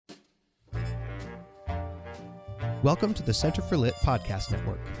Welcome to the Center for Lit Podcast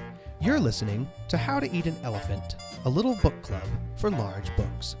Network. You're listening to How to Eat an Elephant, a little book club for large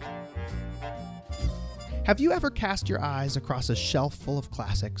books. Have you ever cast your eyes across a shelf full of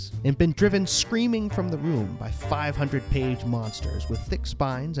classics and been driven screaming from the room by 500-page monsters with thick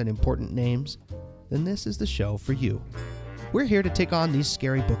spines and important names? Then this is the show for you. We're here to take on these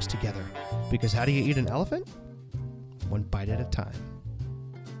scary books together, because how do you eat an elephant? One bite at a time.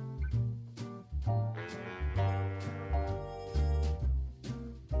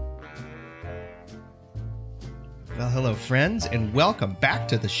 Well, hello, friends, and welcome back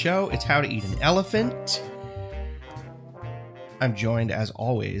to the show. It's How to Eat an Elephant. I'm joined, as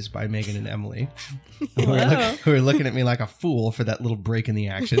always, by Megan and Emily, who are looking at me like a fool for that little break in the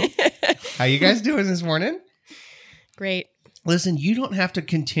action. How you guys doing this morning? Great. Listen, you don't have to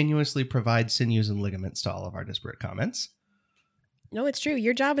continuously provide sinews and ligaments to all of our disparate comments. No, it's true.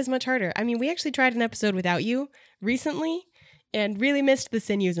 Your job is much harder. I mean, we actually tried an episode without you recently and really missed the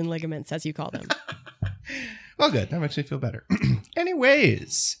sinews and ligaments, as you call them. Well, good. That makes me feel better.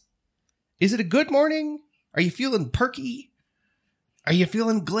 Anyways, is it a good morning? Are you feeling perky? Are you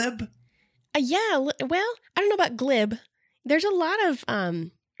feeling glib? Yeah. Well, I don't know about glib. There's a lot of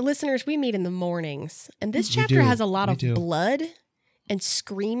listeners we meet in the mornings, and this chapter has a lot of blood and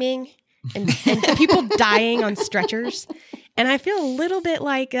screaming and people dying on stretchers. And I feel a little bit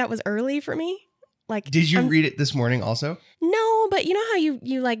like that was early for me. Like, did you read it this morning also? No, but you know how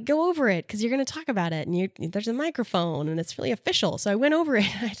you like go over it because you're going to talk about it, and there's a microphone and it's really official. So I went over it.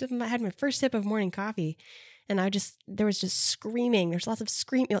 I had my first sip of morning coffee, and there was just screaming. There's lots of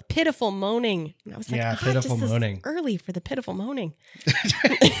screaming, pitiful moaning. And I was like, pitiful moaning. Early for the pitiful moaning.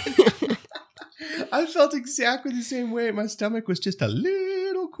 I felt exactly the same way. My stomach was just a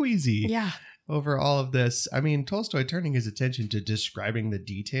little queasy. Yeah. Over all of this. I mean, Tolstoy turning his attention to describing the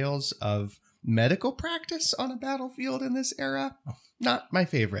details of medical practice on a battlefield in this era, not my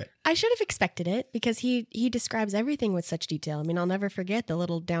favorite. I should have expected it because he describes everything with such detail. I mean, I'll never forget the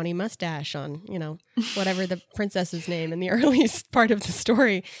little downy mustache on, whatever the princess's name in the earliest part of the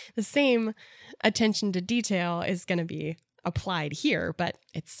story. The same attention to detail is going to be applied here, but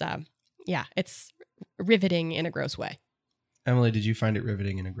it's riveting in a gross way. Emily, did you find it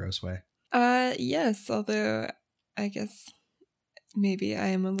riveting in a gross way? Yes, although I guess maybe I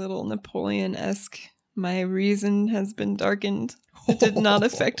am a little Napoleon-esque. My reason has been darkened. It did not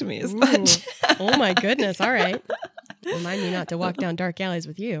affect me as much. Oh my goodness. All right. Remind me not to walk down dark alleys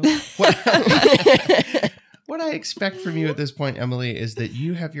with you. What I expect from you at this point, Emily, is that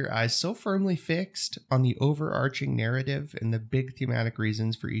you have your eyes so firmly fixed on the overarching narrative and the big thematic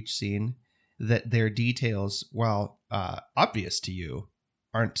reasons for each scene that their details, while obvious to you,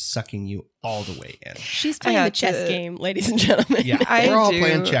 aren't sucking you all the way in. She's playing the chess game, ladies and gentlemen. Yeah, we're all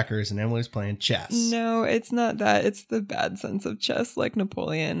playing checkers and Emily's playing chess. No, it's not that. It's the bad sense of chess like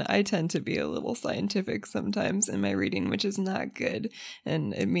Napoleon. I tend to be a little scientific sometimes in my reading, which is not good.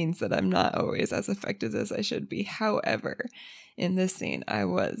 And it means that I'm not always as affected as I should be. However, in this scene, I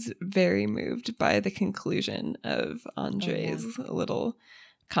was very moved by the conclusion of Andre's little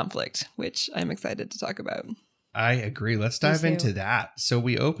conflict, which I'm excited to talk about. I agree. Let's dive into that. So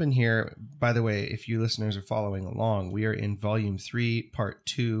we open here, by the way, if you listeners are following along, we are in volume 3, part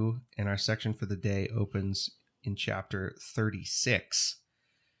 2, and our section for the day opens in chapter 36.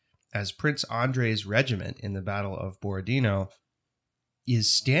 As Prince Andrei's regiment in the Battle of Borodino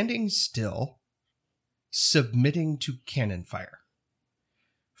is standing still, submitting to cannon fire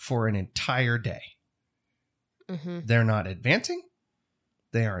for an entire day. Mm-hmm. They're not advancing.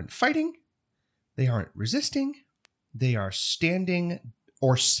 They aren't fighting. They aren't resisting. They are standing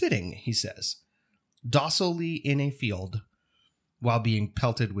or sitting, he says, docilely in a field while being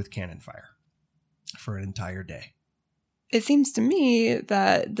pelted with cannon fire for an entire day. It seems to me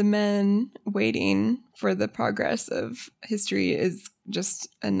that the men waiting for the progress of history is just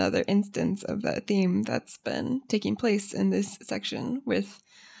another instance of that theme that's been taking place in this section with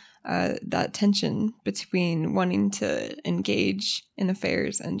that tension between wanting to engage in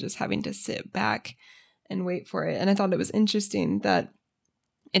affairs and just having to sit back and wait for it. And I thought it was interesting that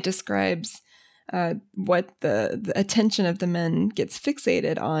it describes what the attention of the men gets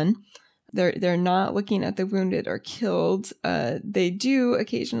fixated on. They're not looking at the wounded or killed. They do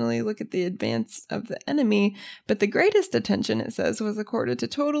occasionally look at the advance of the enemy, but the greatest attention, it says, was accorded to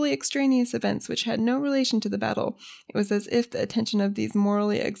totally extraneous events which had no relation to the battle. It was as if the attention of these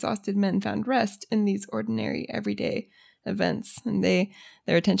morally exhausted men found rest in these ordinary, everyday events. And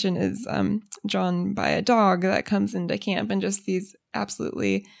their attention is drawn by a dog that comes into camp, and just these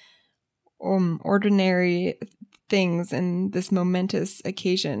absolutely ordinary things and this momentous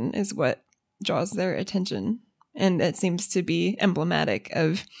occasion is what draws their attention And it seems to be emblematic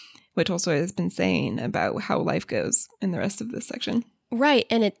of what Tolstoy has been saying about how life goes in the rest of this section. Right.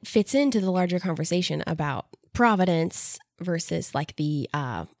 And it fits into the larger conversation about providence versus like the,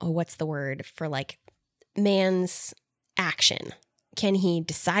 what's the word for like man's action? Can he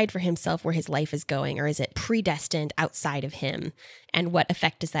decide for himself where his life is going, or is it predestined outside of him? And what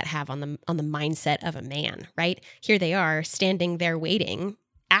effect does that have on the mindset of a man, right? Here they are standing there waiting,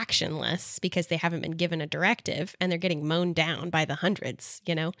 actionless, because they haven't been given a directive, and they're getting mown down by the hundreds,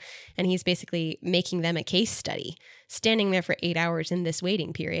 you know? And he's basically making them a case study. Standing there for 8 hours in this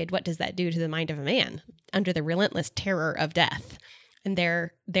waiting period, what does that do to the mind of a man under the relentless terror of death? And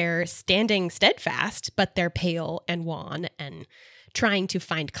they're standing steadfast, but they're pale and wan and trying to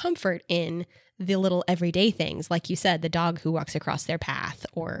find comfort in the little everyday things. Like you said, the dog who walks across their path,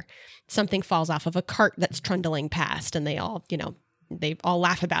 or something falls off of a cart that's trundling past, and they all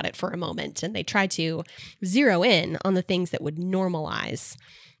laugh about it for a moment, and they try to zero in on the things that would normalize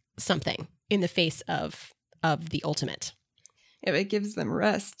something in the face of the ultimate. If it gives them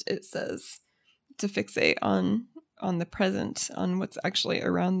rest, it says, to fixate on the present, on what's actually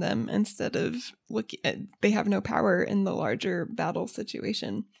around them, instead of looking at, they have no power in the larger battle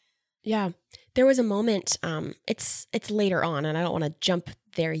situation. Yeah. There was a moment, it's later on, and I don't want to jump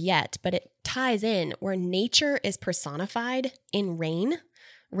there yet, but it ties in where nature is personified in rain.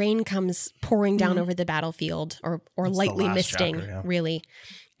 Rain comes pouring down over the battlefield, or lightly misting, chapter, yeah. Really.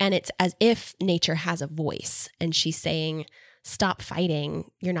 And it's as if nature has a voice, and she's saying, stop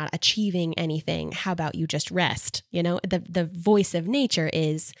fighting. You're not achieving anything. How about you just rest? You know, the voice of nature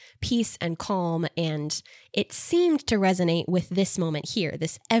is peace and calm. And it seemed to resonate with this moment here.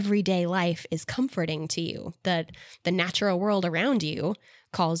 This everyday life is comforting to you. The natural world around you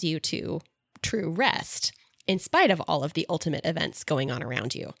calls you to true rest, in spite of all of the ultimate events going on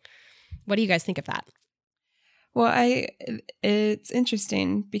around you. What do you guys think of that? Well, it's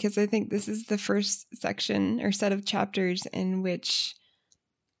interesting because I think this is the first section or set of chapters in which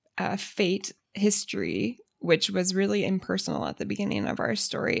fate, history, which was really impersonal at the beginning of our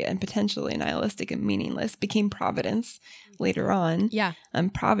story and potentially nihilistic and meaningless, became providence later on. Yeah.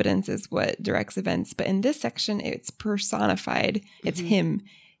 Providence is what directs events. But in this section, it's personified. It's him.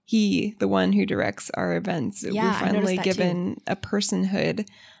 He, the one who directs our events. Yeah, we're finally given a personhood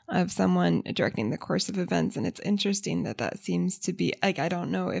of someone directing the course of events. And it's interesting that seems to be, like, I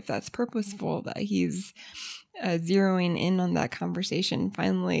don't know if that's purposeful, that he's zeroing in on that conversation,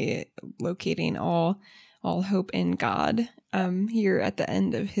 finally locating all hope in God here at the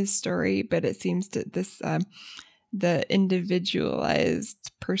end of his story. But it seems to the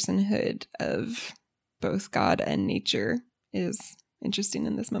individualized personhood of both God and nature is interesting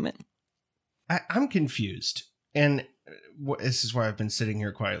in this moment. I'm confused. And this is why I've been sitting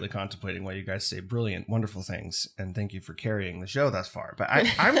here quietly contemplating while you guys say brilliant, wonderful things. And thank you for carrying the show thus far. But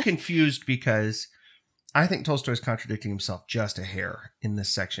I'm confused because I think Tolstoy's contradicting himself just a hair in this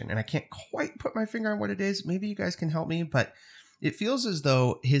section. And I can't quite put my finger on what it is. Maybe you guys can help me. But it feels as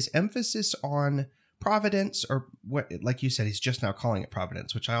though his emphasis on providence, or what, like you said, he's just now calling it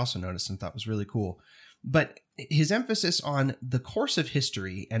providence, which I also noticed and thought was really cool. But his emphasis on the course of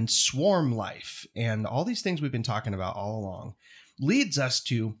history and swarm life and all these things we've been talking about all along leads us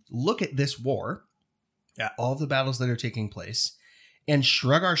to look at this war, at all the battles that are taking place, and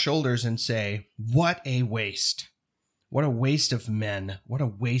shrug our shoulders and say, what a waste. What a waste of men. What a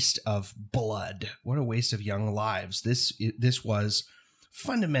waste of blood. What a waste of young lives. This was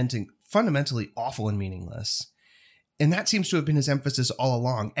fundamentally awful and meaningless. And that seems to have been his emphasis all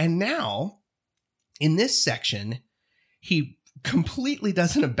along. And now, in this section, he completely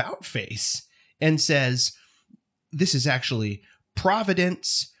does an about face and says, this is actually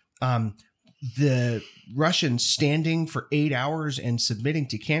providence. The Russians standing for 8 hours and submitting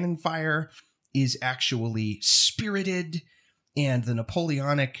to cannon fire is actually spirited. And the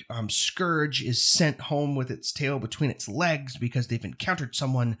Napoleonic scourge is sent home with its tail between its legs because they've encountered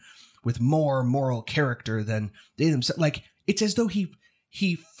someone with more moral character than they themselves. Like, it's as though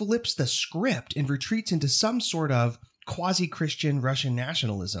he flips the script and retreats into some sort of quasi-Christian Russian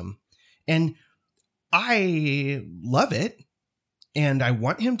nationalism. And I love it. And I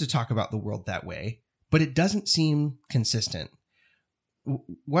want him to talk about the world that way, but it doesn't seem consistent.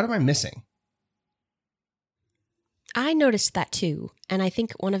 What am I missing? I noticed that too. And I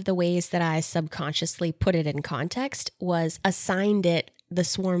think one of the ways that I subconsciously put it in context was assigned it the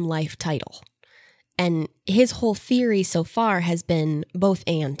Swarm Life title. And his whole theory so far has been both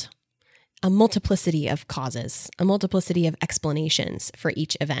and. A multiplicity of causes, a multiplicity of explanations for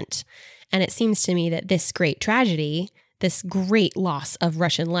each event. And it seems to me that this great tragedy this great loss of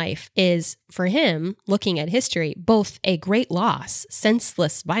Russian life is, for him, looking at history, both a great loss,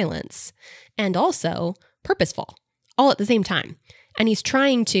 senseless violence, and also purposeful, all at the same time. And he's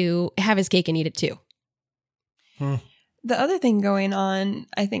trying to have his cake and eat it too. The other thing going on,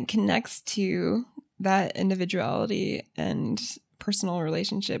 I think, connects to that individuality and personal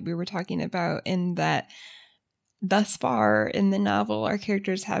relationship we were talking about, in that thus far in the novel, our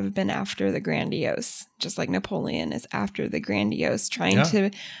characters have been after the grandiose, just like Napoleon is after the grandiose, trying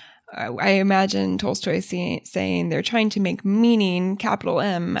to, I imagine Tolstoy saying they're trying to make meaning, capital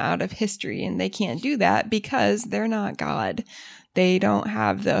M, out of history, and they can't do that because they're not God. They don't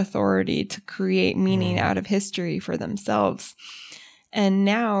have the authority to create meaning out of history for themselves. And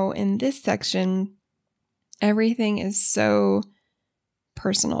now in this section, everything is so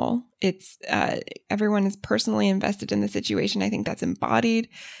personal. It's everyone is personally invested in the situation. I think that's embodied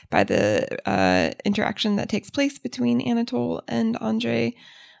by the interaction that takes place between Anatole and Andre,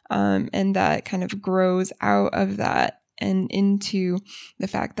 and that kind of grows out of that and into the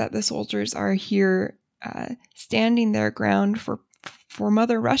fact that the soldiers are here standing their ground for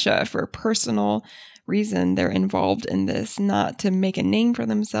Mother Russia, for a personal reason. They're involved in this, not to make a name for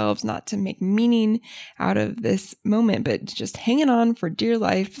themselves, not to make meaning out of this moment, but just hanging on for dear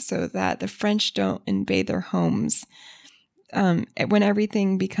life so that the French don't invade their homes. When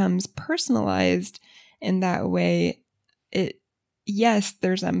everything becomes personalized in that way, yes,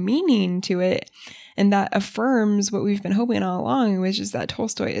 there's a meaning to it. And that affirms what we've been hoping all along, which is that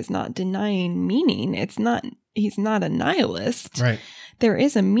Tolstoy is not denying meaning. He's not a nihilist. Right. There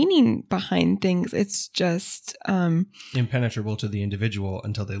is a meaning behind things. It's just impenetrable to the individual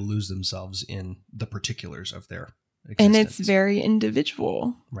until they lose themselves in the particulars of their existence. And it's very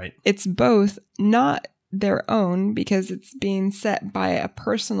individual. Right. It's both not their own because it's being set by a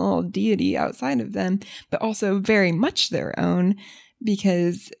personal deity outside of them, but also very much their own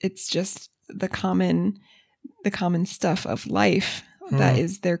because it's just the common stuff of life that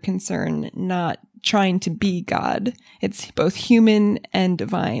is their concern, not trying to be God. It's both human and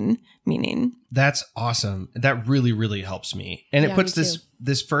divine meaning. That's awesome. That really, really helps me. And it puts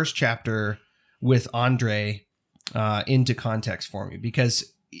this first chapter with Andre into context for me,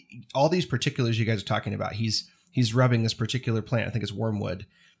 because all these particulars you guys are talking about, he's rubbing this particular plant. I think it's wormwood,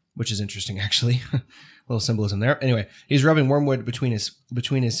 which is interesting, actually. A little symbolism there. Anyway, he's rubbing wormwood between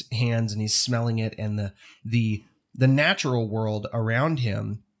his hands, and he's smelling it, and the natural world around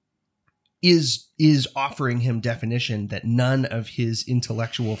him is offering him definition that none of his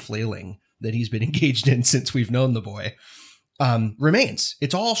intellectual flailing that he's been engaged in since we've known the boy remains.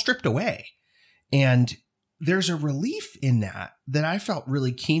 It's all stripped away. And there's a relief in that I felt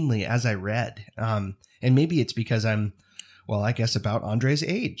really keenly as I read. And maybe it's because I'm, well, I guess about Andre's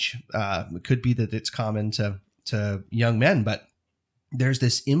age. It could be that it's common to young men, but there's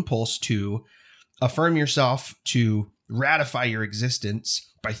this impulse to affirm yourself, to ratify your existence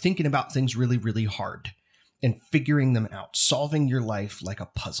by thinking about things really, really hard and figuring them out, solving your life like a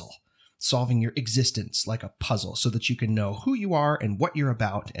puzzle, solving your existence like a puzzle so that you can know who you are and what you're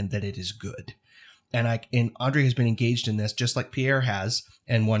about and that it is good. And Andre has been engaged in this just like Pierre has,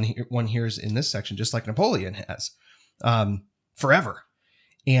 and one hears in this section just like Napoleon has, forever.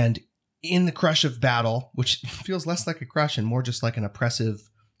 And in the crush of battle, which feels less like a crush and more just like an oppressive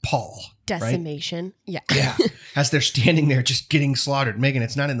pall. Decimation. Right? Yeah. As they're standing there just getting slaughtered. Megan,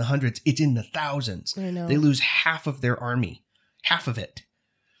 it's not in the hundreds, it's in the thousands. I know. They lose half of their army. Half of it.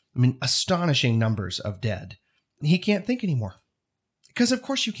 I mean, astonishing numbers of dead. He can't think anymore. Because of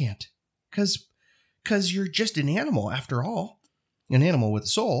course you can't. Because you're just an animal after all. An animal with a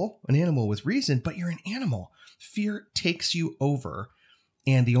soul, an animal with reason, but you're an animal. Fear takes you over.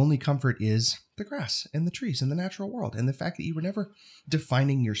 And the only comfort is the grass and the trees and the natural world and the fact that you were never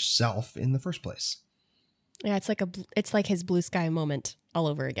defining yourself in the first place. Yeah, it's like his blue sky moment all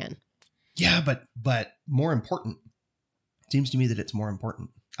over again. Yeah, but more important. It seems to me that it's more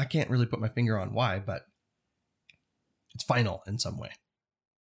important. I can't really put my finger on why, but it's final in some way.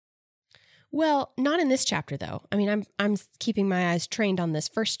 Well, not in this chapter though. I mean, I'm keeping my eyes trained on this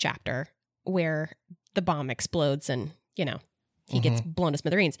first chapter where the bomb explodes and, he gets blown to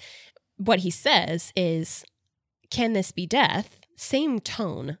smithereens. What he says is, can this be death? Same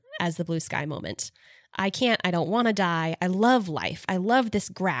tone as the blue sky moment. I don't want to die. I love life. I love this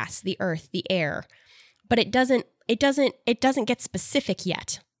grass, the earth, the air. But it doesn't get specific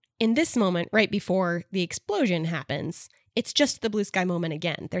yet. In this moment, right before the explosion happens, it's just the blue sky moment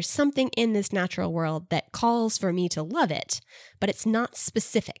again. There's something in this natural world that calls for me to love it, but it's not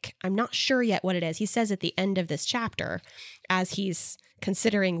specific. I'm not sure yet what it is. He says at the end of this chapter, as he's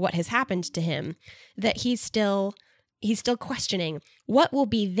considering what has happened to him, that he's still he's still questioning what will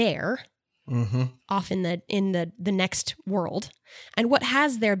be there off in the next world, and what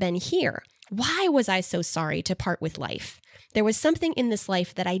has there been here? Why was I so sorry to part with life? There was something in this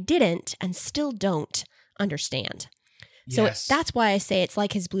life that I didn't and still don't understand. So that's why I say it's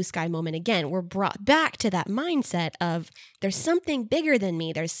like his blue sky moment again. We're brought back to that mindset of there's something bigger than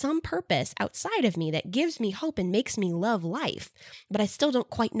me. There's some purpose outside of me that gives me hope and makes me love life, but I still don't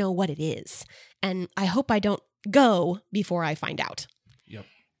quite know what it is. And I hope I don't go before I find out. Yep.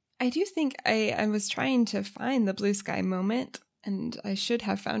 I do think I was trying to find the blue sky moment, and I should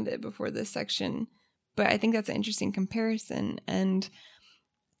have found it before this section, but I think that's an interesting comparison. And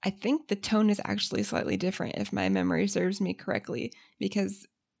I think the tone is actually slightly different if my memory serves me correctly, because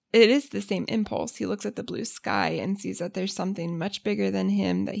it is the same impulse. He looks at the blue sky and sees that there's something much bigger than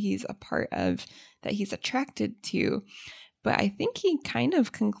him that he's a part of, that he's attracted to. But I think he kind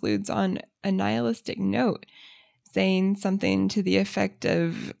of concludes on a nihilistic note, saying something to the effect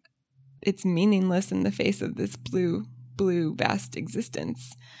of, it's meaningless in the face of this blue, vast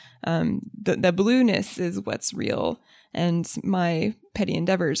existence. The blueness is what's real, and my petty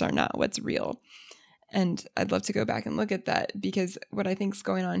endeavors are not what's real. And I'd love to go back and look at that, because what I think is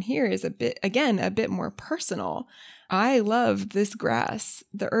going on here is a bit more personal. I love this grass,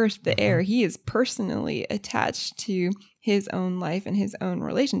 the earth, the air. He is personally attached to his own life and his own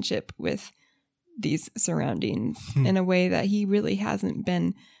relationship with these surroundings in a way that he really hasn't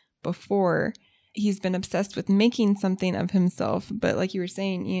been before. He's been obsessed with making something of himself, but like you were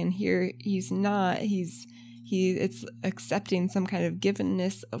saying, Ian, here he's not. It's accepting some kind of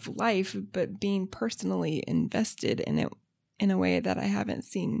givenness of life, but being personally invested in it in a way that I haven't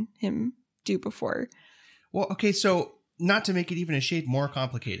seen him do before. Well, okay, so not to make it even a shade more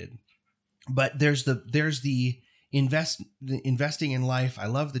complicated, but there's the investing in life. I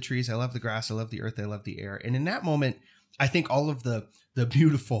love the trees, I love the grass, I love the earth, I love the air. And in that moment, I think all of the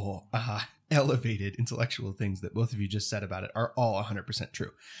beautiful, elevated intellectual things that both of you just said about it are all 100%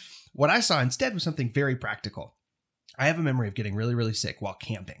 true. What I saw instead was something very practical. I have a memory of getting really, really sick while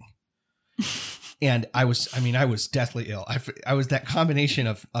camping. And I was deathly ill. I was that combination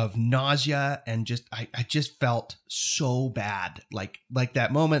of nausea and I just felt so bad. Like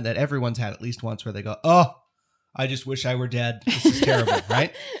that moment that everyone's had at least once where they go, oh, I just wish I were dead. This is terrible,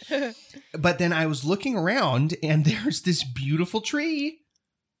 right? But then I was looking around and there's this beautiful tree.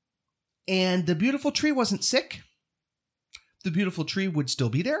 And the beautiful tree wasn't sick. The beautiful tree would still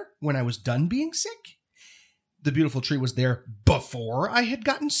be there when I was done being sick. The beautiful tree was there before I had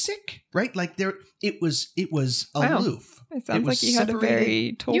gotten sick, right? Like it was aloof. Wow. It sounds like you had a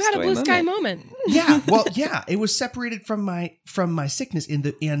very Tolstoy You had a blue sky moment. Yeah, well, yeah, it was separated from my sickness, and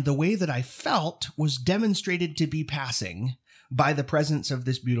the way that I felt was demonstrated to be passing by the presence of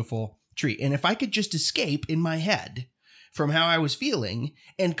this beautiful tree. And if I could just escape in my head from how I was feeling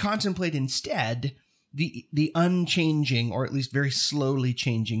and contemplate instead the unchanging, or at least very slowly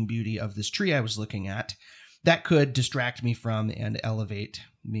changing beauty of this tree I was looking at, that could distract me from and elevate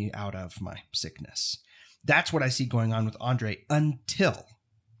me out of my sickness. That's what I see going on with Andre until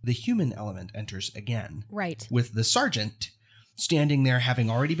the human element enters again. Right. With the sergeant standing there, having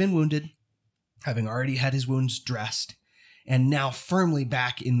already been wounded, having already had his wounds dressed, and now firmly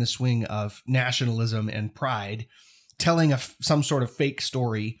back in the swing of nationalism and pride, telling some sort of fake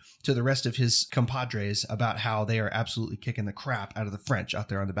story to the rest of his compadres about how they are absolutely kicking the crap out of the French out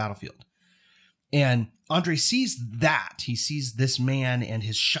there on the battlefield. And Andre sees that. He sees this man and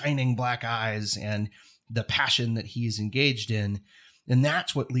his shining black eyes and the passion that he is engaged in. And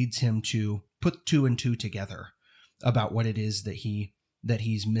that's what leads him to put two and two together about what it is that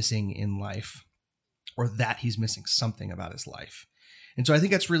he's missing in life, or that he's missing something about his life. And so I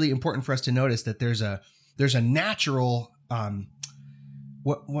think that's really important for us to notice that there's a natural,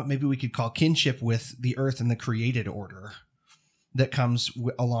 what maybe we could call kinship with the earth and the created order that comes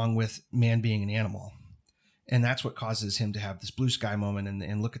along with man being an animal. And that's what causes him to have this blue sky moment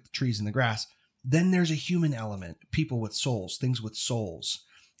and look at the trees and the grass. Then there's a human element. People with souls, things with souls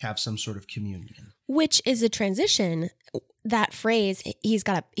have some sort of communion. Which is a transition. That phrase,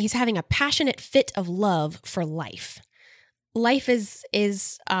 he's having a passionate fit of love for life. Life is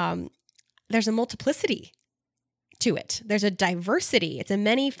there's a multiplicity to it. There's a diversity. It's a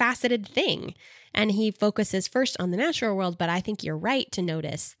many-faceted thing. And he focuses first on the natural world, but I think you're right to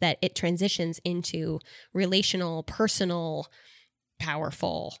notice that it transitions into relational, personal,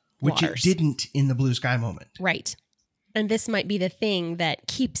 powerful waters. Which it didn't in the blue sky moment. Right. And this might be the thing that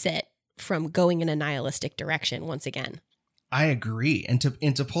keeps it from going in a nihilistic direction once again. I agree. And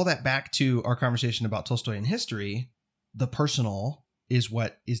to pull that back to our conversation about Tolstoy and history, the personal is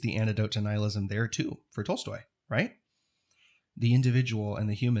what is the antidote to nihilism there too for Tolstoy, right? the individual and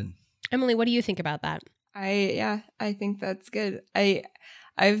the human. Emily, what do you think about that? I think that's good.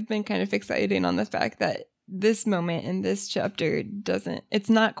 I've been kind of fixating on the fact that this moment in this chapter it's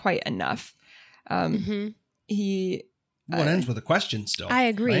not quite enough. It ends with a question still. I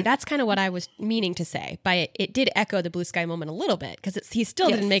agree. Right? That's kind of what I was meaning to say. But it did echo the blue sky moment a little bit because he still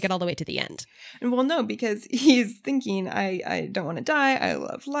didn't make it all the way to the end. Well, no, because he's thinking, I don't want to die. I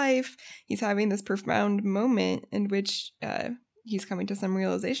love life. He's having this profound moment in which he's coming to some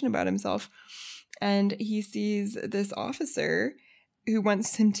realization about himself. And he sees this officer who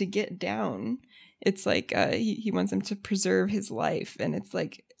wants him to get down. It's like he wants him to preserve his life. And it's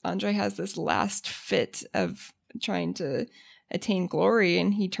like Andre has this last fit of trying to attain glory,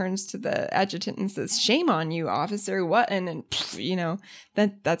 and he turns to the adjutant and says, "Shame on you, officer." What? And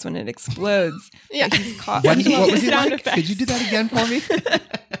that's when it explodes. Yeah. He's caught. What was it like? Could you do that again for me?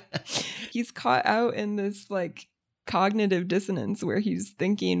 He's caught out in this like cognitive dissonance where he's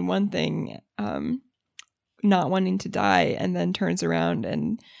thinking one thing, not wanting to die, and then turns around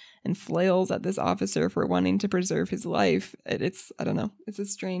and flails at this officer for wanting to preserve his life. I don't know. It's a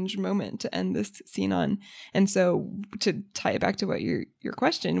strange moment to end this scene on. And so to tie it back to what your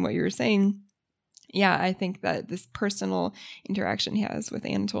question, what you were saying, yeah, I think that this personal interaction he has with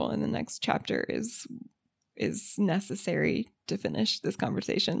Anatole in the next chapter is necessary to finish this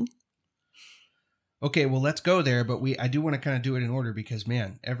conversation. Okay, well, let's go there, but I do want to kind of do it in order because,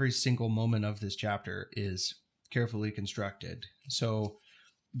 man, every single moment of this chapter is carefully constructed. So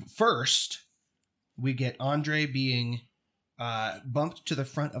first, we get Andre being bumped to the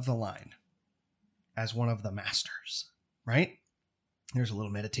front of the line as one of the masters, right? There's a little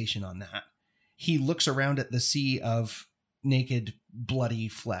meditation on that. He looks around at the sea of naked, bloody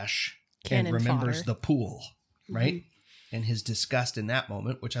flesh and remembers fodder. The pool, right? Mm-hmm. And his disgust in that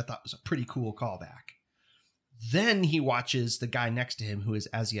moment, which I thought was a pretty cool callback. Then he watches the guy next to him, who is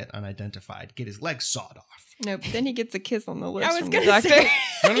as yet unidentified, get his legs sawed off. Nope. Then he gets a kiss on the lips. I was from going the to say.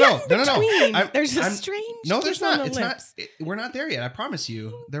 No. There's a strange No, there's kiss not. on the It's lips. not. We're not there yet. I promise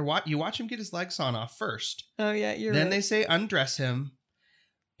you. You watch him get his legs sawn off first. Oh, yeah, you're Then right. they say undress him.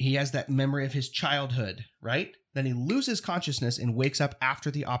 He has that memory of his childhood, right? Then he loses consciousness and wakes up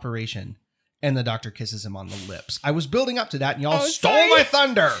after the operation. And the doctor kisses him on the lips. I was building up to that, and y'all stole my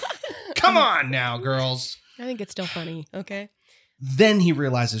thunder. Come on now, girls. I think it's still funny. Okay. Then he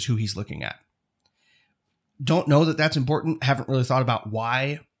realizes who he's looking at. Don't know that that's important. Haven't really thought about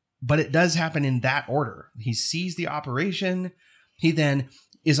why, but it does happen in that order. He sees the operation. He then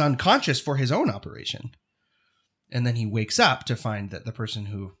is unconscious for his own operation. And then he wakes up to find that the person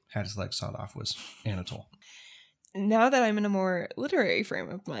who had his legs sawed off was Anatole. Now that I'm in a more literary frame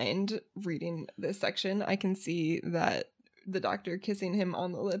of mind reading this section, I can see that the doctor kissing him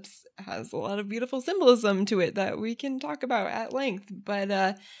on the lips has a lot of beautiful symbolism to it that we can talk about at length.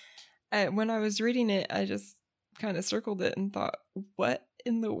 But when I was reading it, I just kind of circled it and thought, what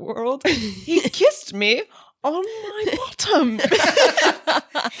in the world? He kissed me on my bottom.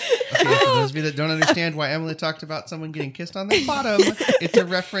 Okay, for those of you that don't understand why Emily talked about someone getting kissed on their bottom, it's a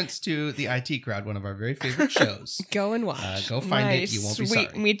reference to the IT Crowd, one of our very favorite shows. Go and watch. Go find it. You won't be sorry.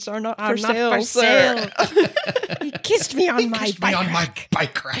 Sweet meats are not I'm for not sale, for sir. He kissed me on my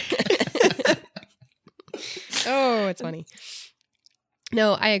bike rack. Oh, it's funny.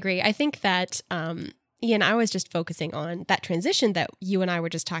 No, I agree. I think that, Ian, I was just focusing on that transition that you and I were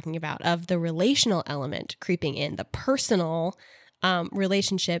just talking about of the relational element creeping in, the personal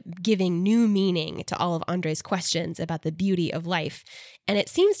relationship giving new meaning to all of Andre's questions about the beauty of life. And it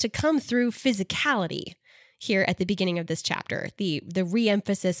seems to come through physicality here at the beginning of this chapter, the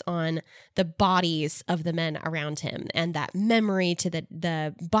re-emphasis on the bodies of the men around him and that memory to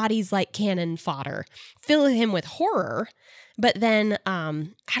the bodies like cannon fodder fill him with horror. But then,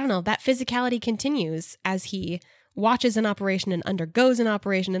 I don't know, that physicality continues as he watches an operation and undergoes an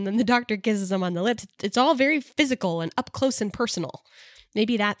operation, and then the doctor kisses him on the lips. It's all very physical and up close and personal.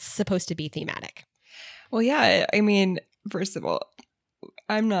 Maybe that's supposed to be thematic. Well, yeah, I mean, first of all,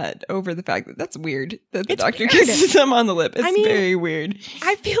 I'm not over the fact that that's weird that the doctor kisses him on the lip. It's very weird.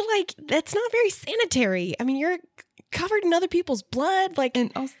 I feel like that's not very sanitary. I mean, you're covered in other people's blood.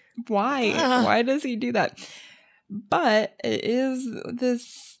 And also, why? Why does he do that? But it is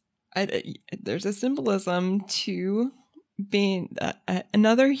this, there's a symbolism to being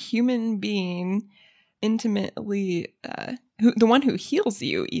another human being intimately, the one who heals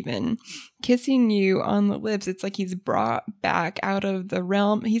you even, kissing you on the lips. It's like he's brought back out of the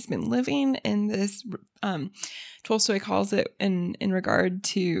realm. He's been living in this, Tolstoy calls it in regard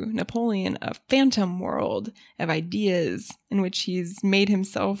to Napoleon, a phantom world of ideas in which he's made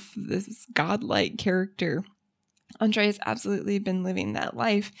himself this godlike character. Andre has absolutely been living that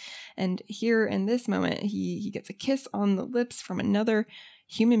life. And here in this moment, he gets a kiss on the lips from another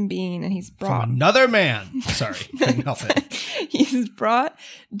human being, and he's brought... From another man. Sorry, couldn't help it. He's brought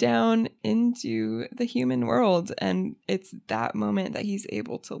down into the human world. And it's that moment that he's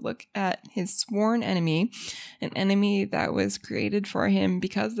able to look at his sworn enemy, an enemy that was created for him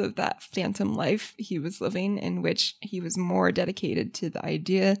because of that phantom life he was living, in which he was more dedicated to the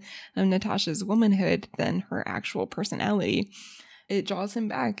idea of Natasha's womanhood than her actual personality. It draws him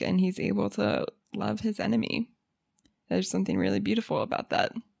back, and he's able to love his enemy. There's something really beautiful about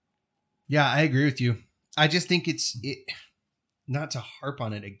that. Yeah, I agree with you. I just think it's not to harp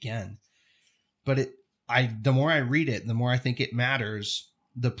on it again, but the more I read it, the more I think it matters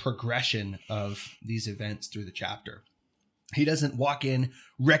the progression of these events through the chapter. He doesn't walk in,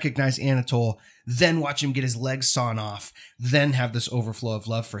 recognize Anatole, then watch him get his legs sawn off, then have this overflow of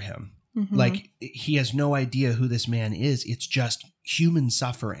love for him. Mm-hmm. Like, he has no idea who this man is. It's just human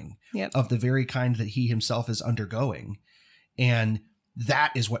suffering of the very kind that he himself is undergoing. And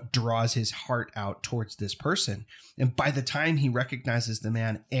that is what draws his heart out towards this person. And by the time he recognizes the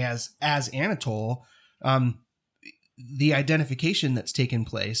man as Anatole, the identification that's taken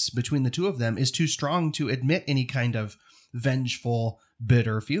place between the two of them is too strong to admit any kind of vengeful,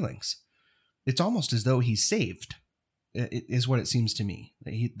 bitter feelings. It's almost as though he's saved. It is what it seems to me.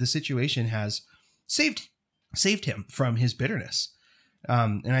 The situation has saved him from his bitterness.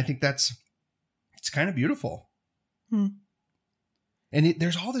 And I think it's kind of beautiful. And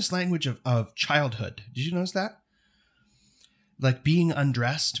there's all this language of childhood. Did you notice that? Like, being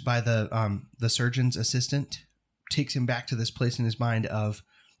undressed by the surgeon's assistant takes him back to this place in his mind of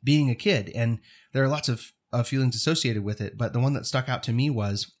being a kid. And there are lots of feelings associated with it. But the one that stuck out to me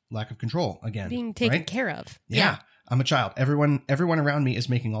was lack of control again. Being taken care of. Yeah. I'm a child. Everyone around me is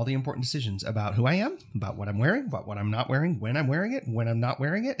making all the important decisions about who I am, about what I'm wearing, about what I'm not wearing, when I'm wearing it, when I'm not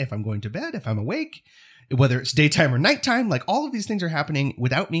wearing it, if I'm going to bed, if I'm awake, whether it's daytime or nighttime. Like, all of these things are happening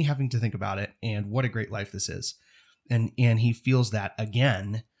without me having to think about it. And what a great life this is. And he feels that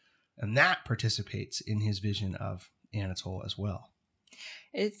again, and that participates in his vision of Anatole as well.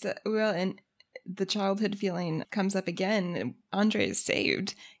 It's and the childhood feeling comes up again. Andre is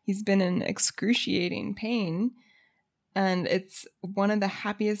saved. He's been in excruciating pain. And it's one of the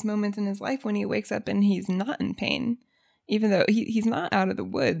happiest moments in his life when he wakes up and he's not in pain. Even though he's not out of the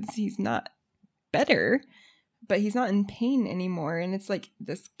woods, he's not better, but he's not in pain anymore. And it's like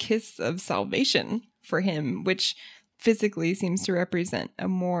this kiss of salvation for him, which physically seems to represent a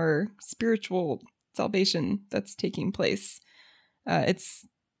more spiritual salvation that's taking place. It's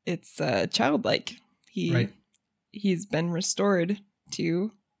childlike. He's been restored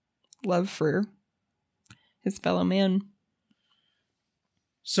to love for his fellow man.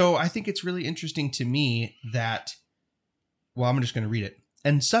 So I think it's really interesting to me that, well, I'm just going to read it.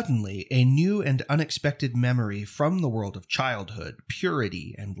 And suddenly a new and unexpected memory from the world of childhood,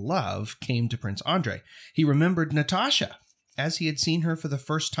 purity, and love came to Prince Andre. He remembered Natasha, as he had seen her for the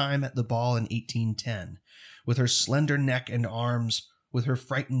first time at the ball in 1810, with her slender neck and arms, with her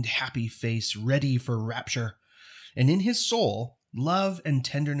frightened, happy face ready for rapture. And in his soul, love and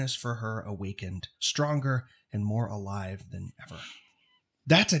tenderness for her awakened, stronger and more alive than ever.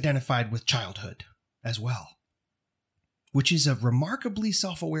 That's identified with childhood as well, which is a remarkably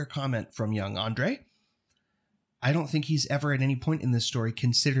self-aware comment from young Andre. I don't think he's ever at any point in this story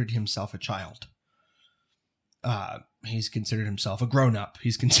considered himself a child. He's considered himself a grown-up.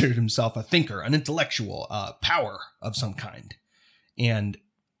 He's considered himself a thinker, an intellectual, power of some kind. And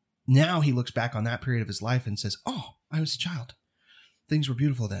now he looks back on that period of his life and says, oh, I was a child. Things were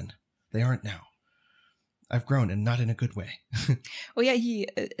beautiful then. They aren't now. I've grown, and not in a good way. Well, yeah,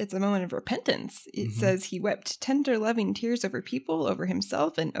 it's a moment of repentance. It says he wept tender, loving tears over people, over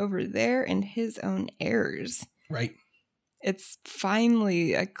himself, and over their and his own errors. Right. It's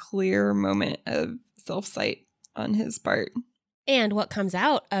finally a clear moment of self-sight on his part. And what comes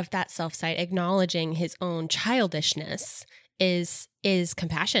out of that self-sight, acknowledging his own childishness, is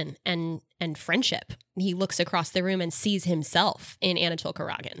compassion and friendship. He looks across the room and sees himself in Anatole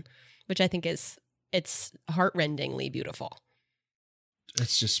Kuragin, which I think it's heartrendingly beautiful.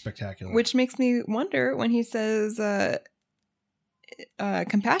 It's just spectacular. Which makes me wonder when he says,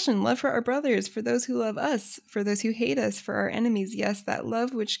 compassion, love for our brothers, for those who love us, for those who hate us, for our enemies. Yes, that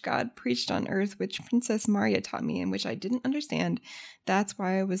love which God preached on earth, which Princess Maria taught me and which I didn't understand. That's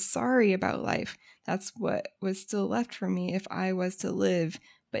why I was sorry about life. That's what was still left for me if I was to live.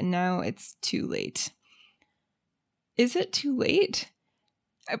 But now it's too late. Is it too late?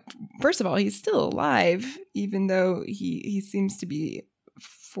 First of all, he's still alive, even though he seems to be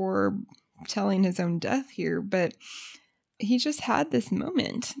telling his own death here, but he just had this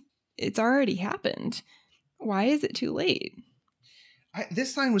moment. It's already happened. Why is it too late?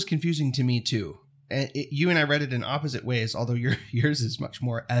 This line was confusing to me too. You and I read it in opposite ways, although yours is much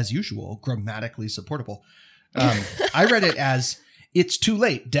more, as usual, grammatically supportable. I read it as, it's too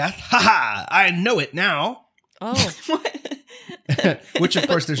late, death. Ha ha! I know it now. Oh. Which, of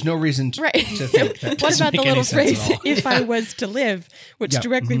course, there's no reason to think that. What about the little phrase, if I was to live, which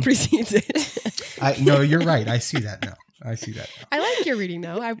directly precedes it? No, you're right. I see that now. I like your reading,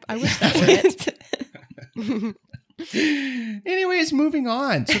 though. I wish that were it. Anyways, moving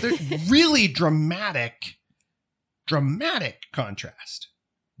on. So there's really dramatic contrast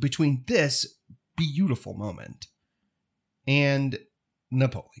between this beautiful moment and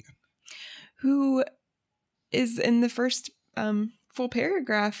Napoleon, who is in the first full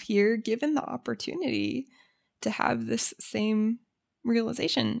paragraph here given the opportunity to have this same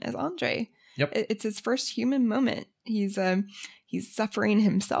realization as Andre. Yep. It's his first human moment. He's suffering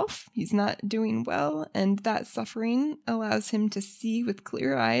himself. He's not doing well, and that suffering allows him to see with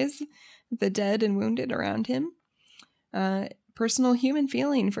clear eyes the dead and wounded around him. Personal human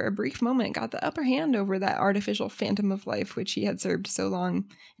feeling for a brief moment got the upper hand over that artificial phantom of life which he had served so long, and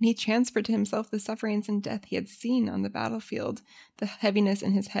he transferred to himself the sufferings and death he had seen on the battlefield. The heaviness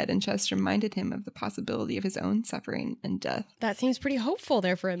in his head and chest reminded him of the possibility of his own suffering and death. That seems pretty hopeful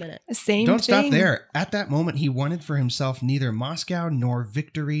there for a minute. Don't stop there. At that moment, he wanted for himself neither Moscow nor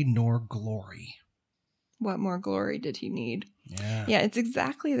victory nor glory. What more glory did he need? Yeah, it's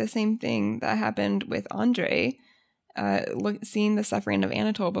exactly the same thing that happened with Andre. Seeing the suffering of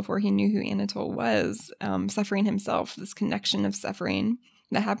Anatole before he knew who Anatole was, suffering himself, this connection of suffering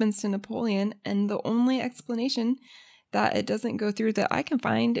that happens to Napoleon. And the only explanation that it doesn't go through that I can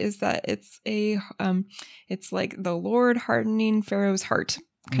find is that it's like the Lord hardening Pharaoh's heart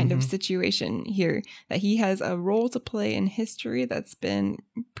kind of situation here, that he has a role to play in history that's been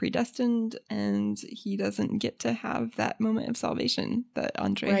predestined, and he doesn't get to have that moment of salvation that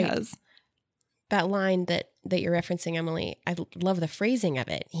Andre has. That line that you're referencing, Emily, I love the phrasing of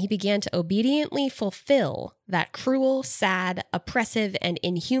it. He began to obediently fulfill that cruel, sad, oppressive, and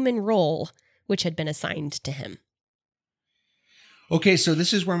inhuman role which had been assigned to him. Okay, so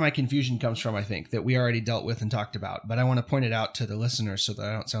this is where my confusion comes from, I think, that we already dealt with and talked about, but I want to point it out to the listeners so that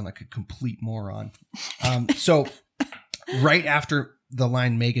I don't sound like a complete moron. So right after the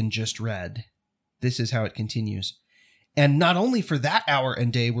line Megan just read, this is how it continues. And not only for that hour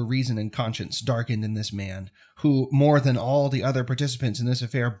and day were reason and conscience darkened in this man, who, more than all the other participants in this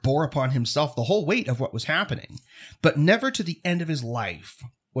affair, bore upon himself the whole weight of what was happening, but never to the end of his life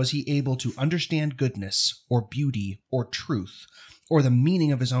was he able to understand goodness or beauty or truth, or the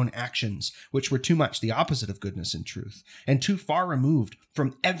meaning of his own actions, which were too much the opposite of goodness and truth, and too far removed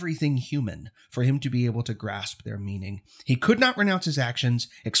from everything human for him to be able to grasp their meaning. He could not renounce his actions,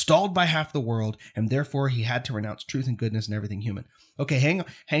 extolled by half the world, and therefore he had to renounce truth and goodness and everything human. Okay,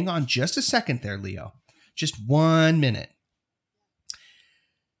 hang on just a second there, Leo. Just 1 minute.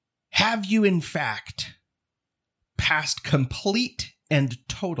 Have you, in fact, passed complete and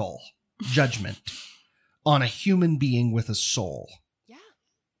total judgment on a human being with a soul? Yeah.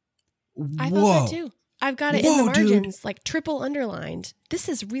 I thought that too. I've got it in the margins, dude. Like triple underlined. This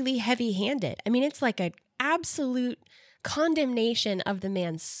is really heavy-handed. I mean, it's like an absolute condemnation of the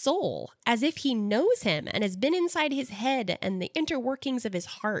man's soul, as if he knows him and has been inside his head and the interworkings of his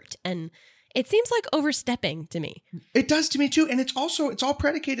heart. And it seems like overstepping to me. It does to me too. And it's all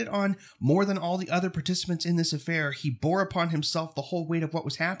predicated on, more than all the other participants in this affair, he bore upon himself the whole weight of what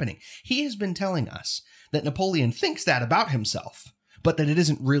was happening. He has been telling us that Napoleon thinks that about himself, but that it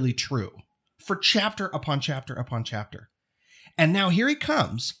isn't really true, for chapter upon chapter upon chapter. And now here he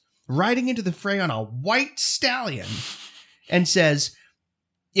comes, riding into the fray on a white stallion, and says,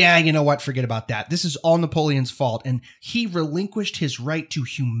 yeah, you know what? Forget about that. This is all Napoleon's fault. And he relinquished his right to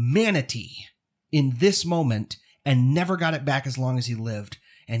humanity in this moment and never got it back as long as he lived.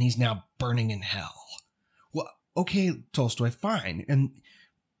 And he's now burning in hell. Well, okay, Tolstoy, fine.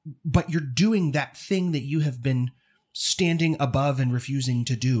 But you're doing that thing that you have been standing above and refusing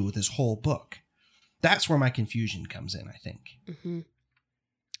to do this whole book. That's where my confusion comes in, I think. Mm-hmm.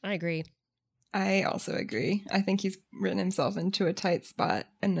 I agree. I also agree. I think he's written himself into a tight spot.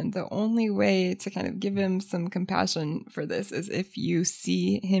 And then the only way to kind of give him some compassion for this is if you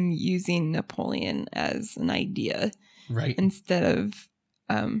see him using Napoleon as an idea. Right. Instead of,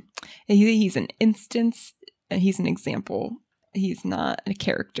 he's an instance, and he's an example. He's not a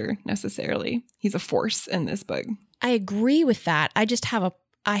character necessarily. He's a force in this book. I agree with that. I just have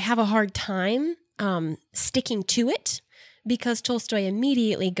a hard time sticking to it, because Tolstoy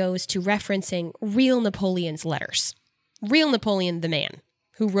immediately goes to referencing real Napoleon's letters. Real Napoleon, the man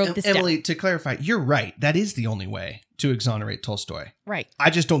who wrote this Emily, down. to clarify, you're right. That is the only way to exonerate Tolstoy. Right. I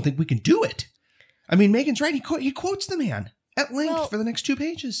just don't think we can do it. I mean, Megan's right. He quotes the man at length for the next 2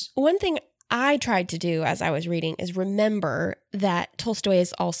 pages. One thing I tried to do as I was reading is remember that Tolstoy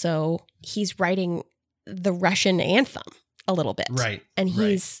is also, he's writing the Russian anthem a little bit. Right. And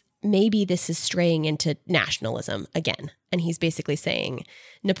maybe this is straying into nationalism again. And he's basically saying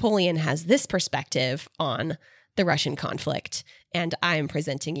Napoleon has this perspective on the Russian conflict, and I am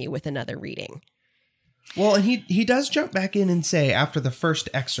presenting you with another reading. Well, and he does jump back in and say, after the first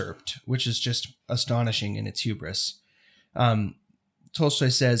excerpt, which is just astonishing in its hubris, Tolstoy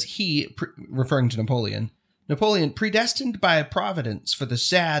says referring to Napoleon, predestined by Providence for the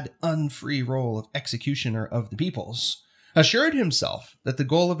sad, unfree role of executioner of the peoples, assured himself that the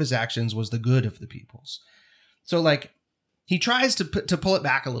goal of his actions was the good of the peoples. So, like, he tries to pull it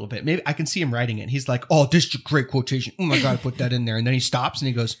back a little bit. Maybe I can see him writing it. He's like, oh, this is a great quotation. Oh, my God, I put that in there. And then he stops and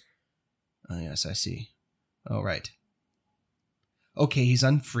he goes, oh, yes, I see. Oh, right. Okay, he's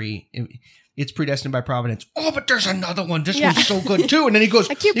unfree. It's predestined by Providence. Oh, but there's another one. This one's so good, too. And then he goes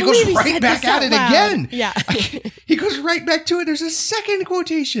right back at it again. Yeah. He goes right back to it. There's a second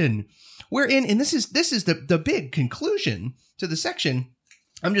quotation. Wherein, and this is the big conclusion to the section.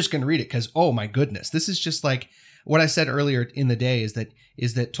 I'm just going to read it because, oh my goodness, this is just like what I said earlier in the day is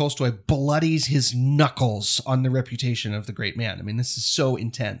that Tolstoy bloodies his knuckles on the reputation of the great man. I mean, this is so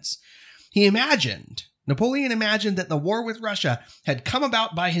intense. Napoleon imagined that the war with Russia had come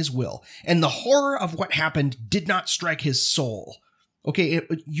about by his will, and the horror of what happened did not strike his soul. Okay,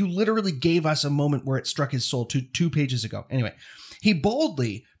 you literally gave us a moment where it struck his soul 2 pages ago. Anyway, he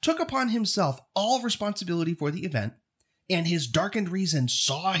boldly took upon himself all responsibility for the event, and his darkened reason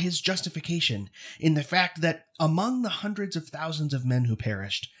saw his justification in the fact that among the hundreds of thousands of men who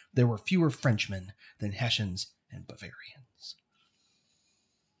perished, there were fewer Frenchmen than Hessians and Bavarians.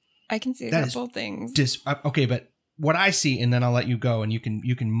 I can see a couple things. Okay, but what I see, and then I'll let you go, and you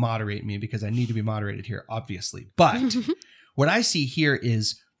can moderate me because I need to be moderated here, obviously. But what I see here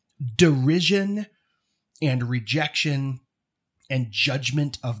is derision and rejection and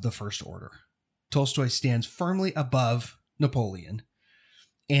judgment of the First Order. Tolstoy stands firmly above Napoleon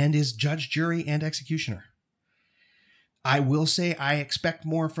and is judge, jury, and executioner. I will say I expect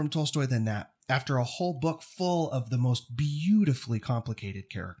more from Tolstoy than that. After a whole book full of the most beautifully complicated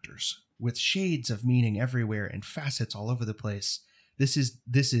characters, with shades of meaning everywhere and facets all over the place, this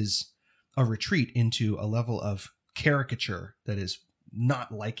is a retreat into a level of caricature that is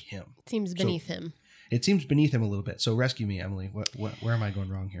not like him. It seems beneath him. It seems beneath him a little bit. So rescue me, Emily. Where am I going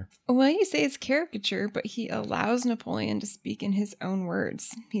wrong here? Well, you say it's caricature, but he allows Napoleon to speak in his own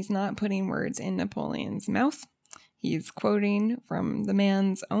words. He's not putting words in Napoleon's mouth. He's quoting from the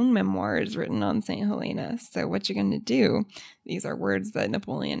man's own memoirs written on St. Helena. So what you're going to do, these are words that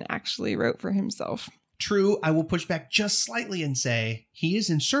Napoleon actually wrote for himself. True, I will push back just slightly and say he is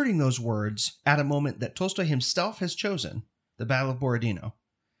inserting those words at a moment that Tolstoy himself has chosen, the Battle of Borodino,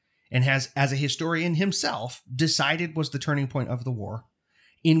 and has, as a historian himself, decided was the turning point of the war,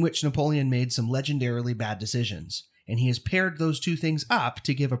 in which Napoleon made some legendarily bad decisions. And he has paired those two things up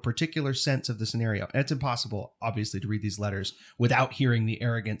to give a particular sense of the scenario. And it's impossible, obviously, to read these letters without hearing the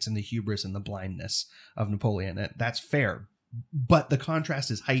arrogance and the hubris and the blindness of Napoleon. That's fair. But the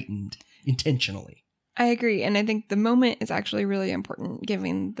contrast is heightened intentionally. I agree. And I think the moment is actually really important,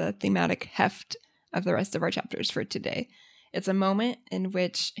 given the thematic heft of the rest of our chapters for today. It's a moment in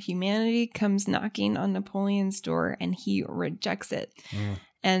which humanity comes knocking on Napoleon's door and he rejects it.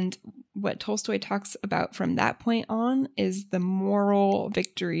 And what Tolstoy talks about from that point on is the moral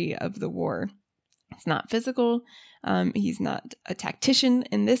victory of the war. It's not physical. He's not a tactician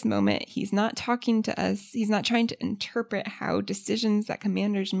in this moment. He's not talking to us. He's not trying to interpret how decisions that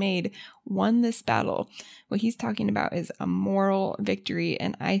commanders made won this battle. What he's talking about is a moral victory.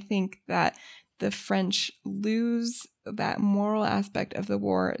 And I think that the French lose that moral aspect of the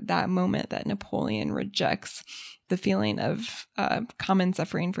war that moment that Napoleon rejects the feeling of common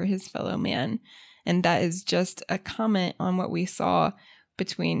suffering for his fellow man. And that is just a comment on what we saw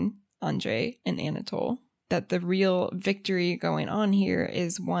between Andrei and Anatole, that the real victory going on here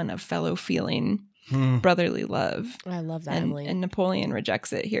is one of fellow feeling, brotherly love. I love that, Emily. And Napoleon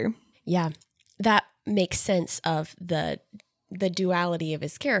rejects it here. Yeah, that makes sense of the duality of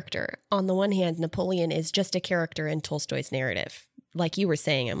his character. On the one hand, Napoleon is just a character in Tolstoy's narrative. Like you were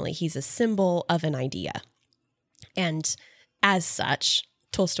saying, Emily, he's a symbol of an idea. And as such,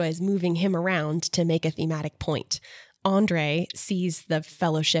 Tolstoy is moving him around to make a thematic point. Andre sees the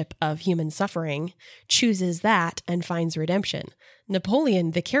fellowship of human suffering, chooses that, and finds redemption.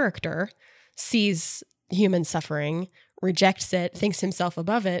 Napoleon, the character, sees human suffering, rejects it, thinks himself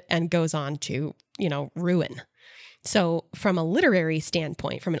above it, and goes on to, ruin. So from a literary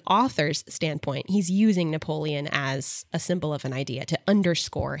standpoint, from an author's standpoint, he's using Napoleon as a symbol of an idea to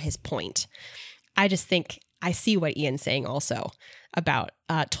underscore his point. I just think I see what Ian's saying also about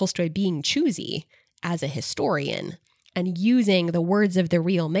Tolstoy being choosy as a historian and using the words of the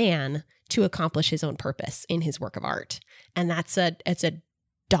real man to accomplish his own purpose in his work of art. And it's a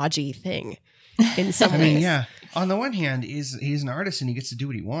dodgy thing in some ways. I mean, yeah. On the one hand, he's an artist and he gets to do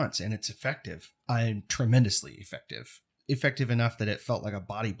what he wants, and it's effective. Tremendously effective. Effective enough that it felt like a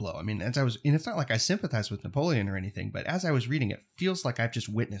body blow. I mean, and it's not like I sympathize with Napoleon or anything, but as I was reading it, feels like I've just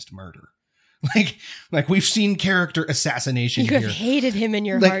witnessed murder. Like we've seen character assassination here. You have hated him in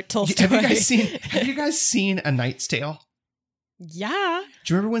your heart, Tolstoy. Have you guys seen A Knight's Tale? Yeah.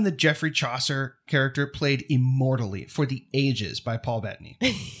 Do you remember when the Geoffrey Chaucer character played immortally for the ages by Paul Bettany?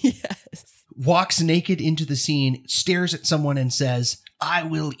 Yes. Walks naked into the scene, stares at someone and says, "I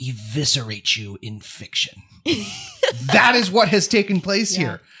will eviscerate you in fiction." That is what has taken place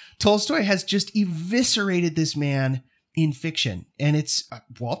here. Tolstoy has just eviscerated this man in fiction. And it's,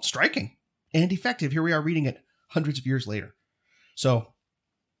 striking and effective. Here we are reading it hundreds of years later. So,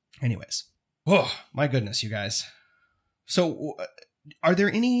 anyways. Oh, my goodness, you guys. So, are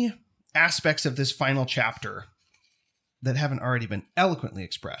there any aspects of this final chapter that haven't already been eloquently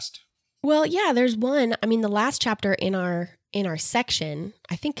expressed? Well, yeah, there's one. I mean, the last chapter in our section,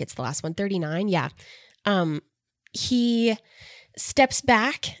 I think it's the last one, 39. Yeah. He steps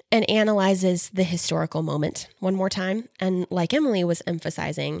back and analyzes the historical moment one more time. And like Emily was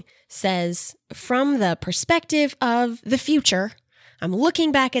emphasizing, says, from the perspective of the future, I'm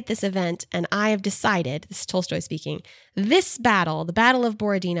looking back at this event and I have decided, this is Tolstoy speaking, this battle, the Battle of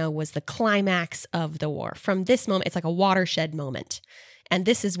Borodino, was the climax of the war. From this moment, it's like a watershed moment. And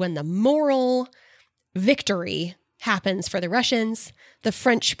this is when the moral victory happens for the Russians. The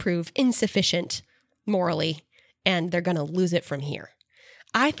French prove insufficient morally, and they're going to lose it from here.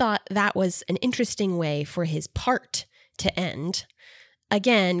 I thought that was an interesting way for his part to end.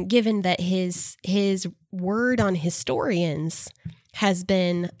 Again, given that his word on historians has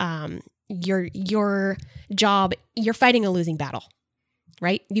been your job, you're fighting a losing battle,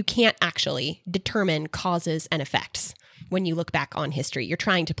 right? You can't actually determine causes and effects when you look back on history. You're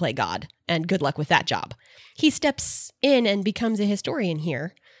trying to play God, and good luck with that job. He steps in and becomes a historian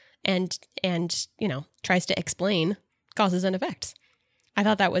here and tries to explain causes and effects. I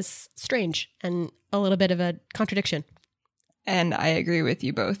thought that was strange and a little bit of a contradiction. And I agree with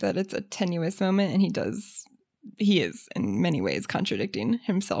you both that it's a tenuous moment, and he is in many ways contradicting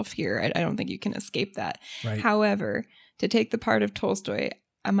himself here. I don't think you can escape that. Right. However, to take the part of Tolstoy,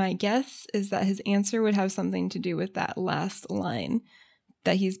 my guess is that his answer would have something to do with that last line,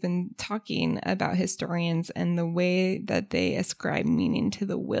 that he's been talking about historians and the way that they ascribe meaning to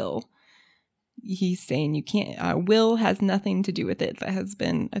the will. He's saying you can't, will has nothing to do with it. That has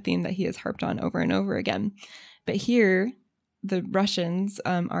been a theme that he has harped on over and over again. But here, the Russians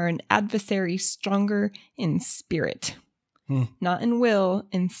are an adversary stronger in spirit, not in will,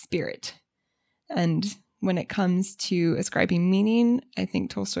 in spirit. And when it comes to ascribing meaning, I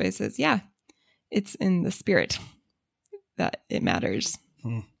think Tolstoy says, yeah, it's in the spirit that it matters.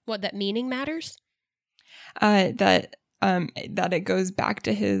 What, that meaning matters? That it goes back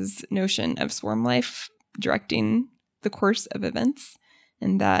to his notion of swarm life directing the course of events,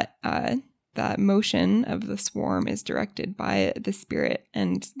 and that that motion of the swarm is directed by the spirit,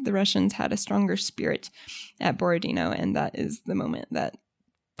 and the Russians had a stronger spirit at Borodino, and that is the moment that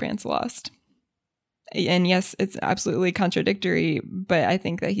France lost. And yes, it's absolutely contradictory, but I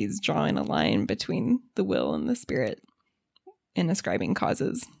think that he's drawing a line between the will and the spirit in ascribing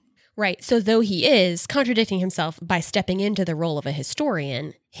causes. Right. So though he is contradicting himself by stepping into the role of a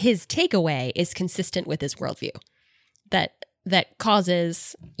historian, his takeaway is consistent with his worldview. That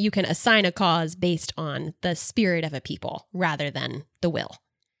causes, you can assign a cause based on the spirit of a people rather than the will.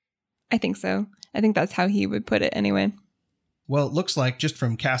 I think so. I think that's how he would put it anyway. Well, it looks like, just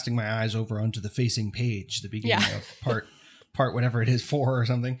from casting my eyes over onto the facing page, the beginning of part whatever it is, 4 or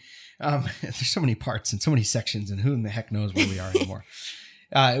something. There's so many parts and so many sections, and who in the heck knows where we are anymore.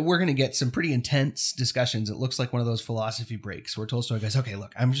 We're going to get some pretty intense discussions. It looks like one of those philosophy breaks where Tolstoy goes, okay,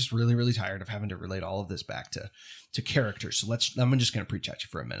 look, I'm just really, really tired of having to relate all of this back to characters. So I'm just going to preach at you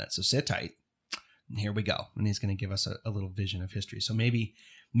for a minute. So sit tight. And here we go. And he's going to give us a little vision of history. So maybe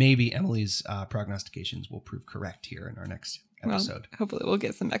Emily's prognostications will prove correct here in our next episode. Well, hopefully we'll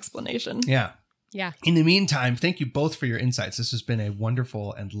get some explanation. Yeah. Yeah. In the meantime, thank you both for your insights. This has been a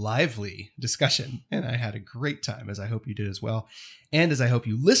wonderful and lively discussion, and I had a great time, as I hope you did as well, and as I hope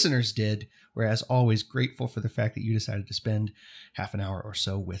you listeners did. We're, as always, grateful for the fact that you decided to spend half an hour or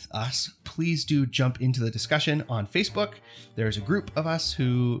so with us. Please do jump into the discussion on Facebook. There's a group of us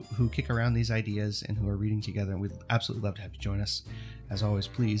who kick around these ideas and who are reading together, and we'd absolutely love to have you join us. As always,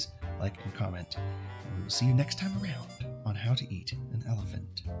 please like and comment. And we will see you next time around on How to Eat an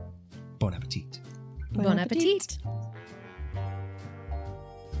Elephant. Bon appetit. Bon appetit.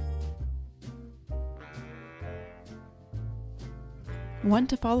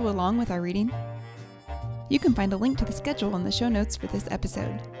 Want to follow along with our reading? You can find a link to the schedule in the show notes for this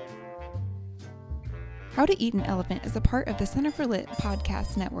episode. How to Eat an Elephant is a part of the Center for Lit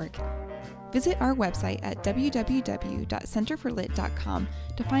podcast network. Visit our website at www.centerforlit.com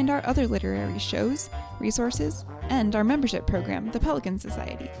to find our other literary shows, resources, and our membership program, the Pelican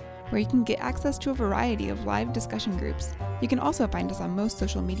Society, where you can get access to a variety of live discussion groups. You can also find us on most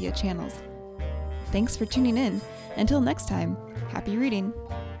social media channels. Thanks for tuning in. Until next time, happy reading.